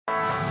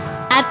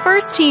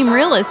First Team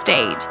Real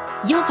Estate.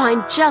 You'll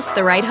find just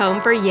the right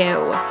home for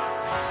you.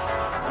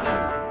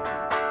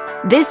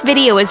 This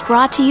video is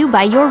brought to you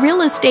by your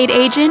real estate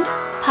agent,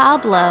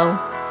 Pablo.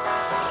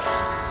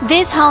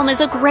 This home is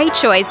a great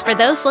choice for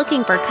those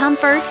looking for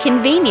comfort,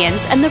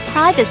 convenience, and the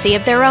privacy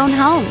of their own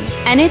home,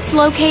 and it's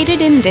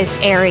located in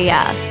this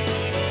area.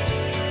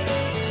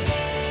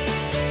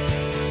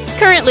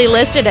 Currently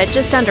listed at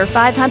just under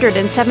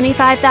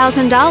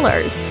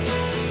 $575,000.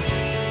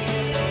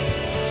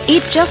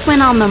 It just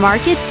went on the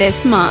market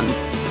this month.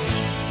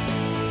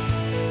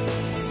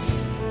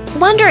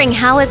 Wondering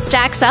how it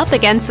stacks up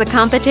against the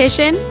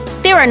competition?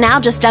 There are now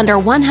just under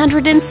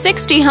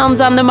 160 homes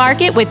on the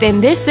market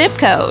within this zip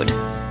code.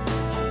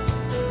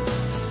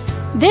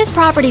 This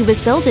property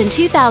was built in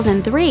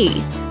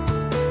 2003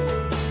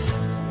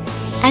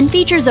 and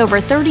features over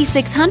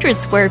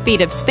 3,600 square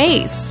feet of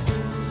space,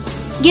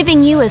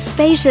 giving you a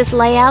spacious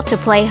layout to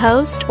play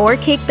host or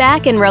kick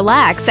back and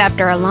relax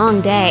after a long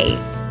day.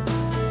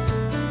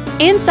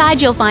 Inside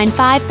you'll find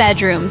 5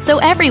 bedrooms, so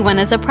everyone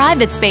has a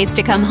private space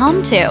to come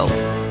home to,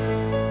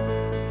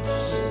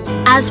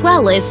 as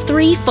well as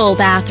 3 full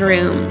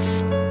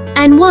bathrooms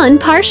and 1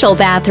 partial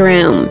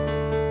bathroom.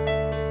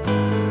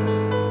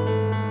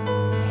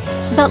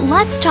 But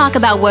let's talk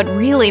about what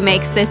really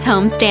makes this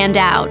home stand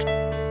out.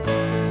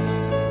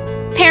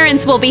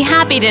 Parents will be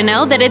happy to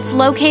know that it's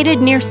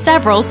located near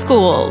several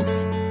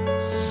schools.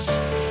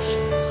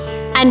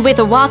 And with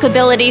a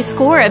walkability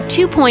score of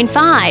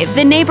 2.5,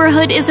 the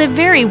neighborhood is a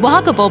very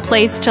walkable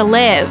place to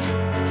live.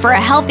 For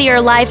a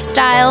healthier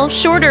lifestyle,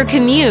 shorter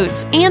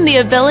commutes, and the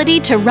ability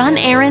to run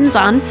errands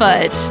on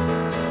foot.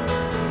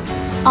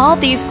 All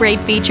these great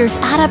features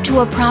add up to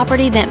a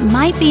property that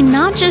might be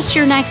not just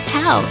your next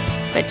house,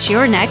 but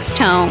your next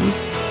home.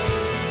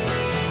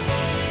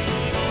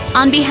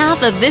 On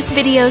behalf of this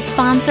video's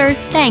sponsor,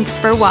 thanks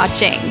for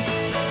watching.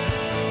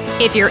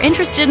 If you're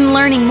interested in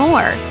learning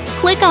more,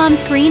 click on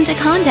screen to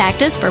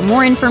contact us for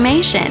more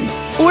information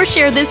or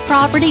share this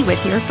property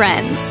with your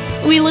friends.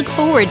 We look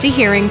forward to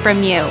hearing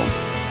from you.